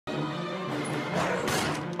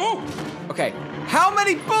Okay, how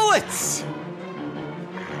many bullets?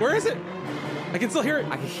 Where is it? I can still hear it.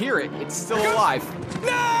 I can hear it. It's still alive.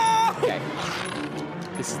 No! Okay.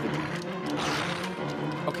 This is the...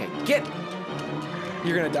 Okay, get...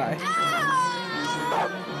 You're gonna die.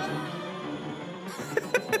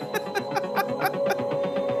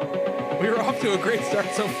 We were off to a great start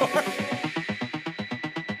so far.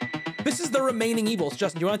 This is The Remaining Evils.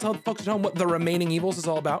 Justin, do you want to tell folks at home what The Remaining Evils is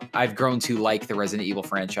all about? I've grown to like the Resident Evil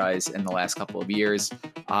franchise in the last couple of years.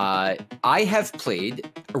 I have played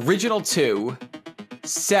Original 2,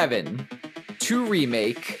 7, 2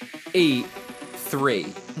 Remake, 8,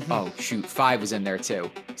 3. Oh, shoot, 5 was in there too.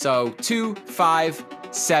 So 2, 5,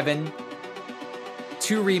 7,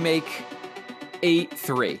 2 Remake, 8,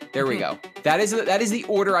 3. There we go. That is the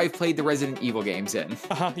order I've played the Resident Evil games in.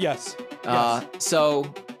 Yes.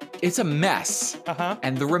 So it's a mess. Uh-huh.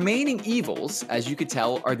 And the remaining evils, as you could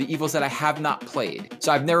tell, are the evils that I have not played.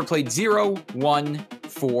 So I've never played 0, 1,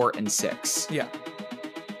 4, and 6. Yeah.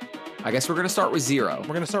 I guess we're gonna start with 0.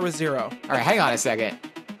 We're gonna start with 0. All right, hang on a second.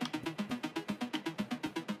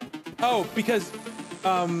 Oh, because,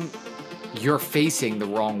 You're facing the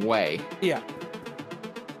wrong way. yeah.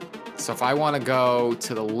 So if I want to go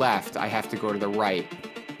to the left, I have to go to the right.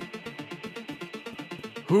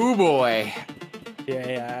 Hoo boy.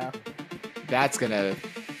 Yeah. That's gonna...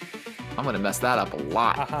 I'm gonna mess that up a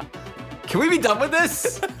lot. Uh-huh. Can we be done with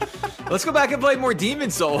this? Let's go back and play more Demon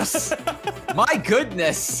Souls. My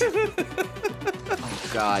goodness. Oh,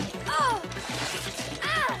 God.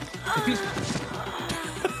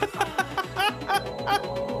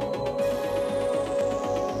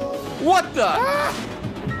 What the?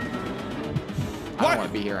 I don't want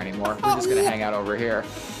to be here anymore. We're just gonna hang out over here.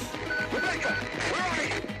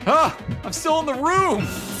 Ah, I'm still in the room.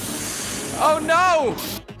 Oh no!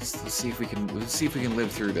 Let's see if we can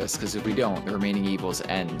live through this. Because if we don't, the remaining evils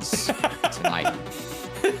ends tonight.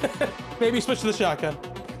 Maybe switch to the shotgun.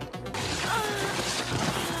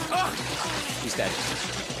 He's dead.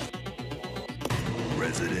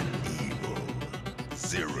 Resident Evil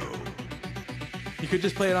 0. You could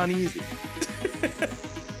just play it on easy.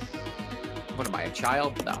 What am I, a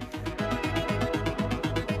child? No.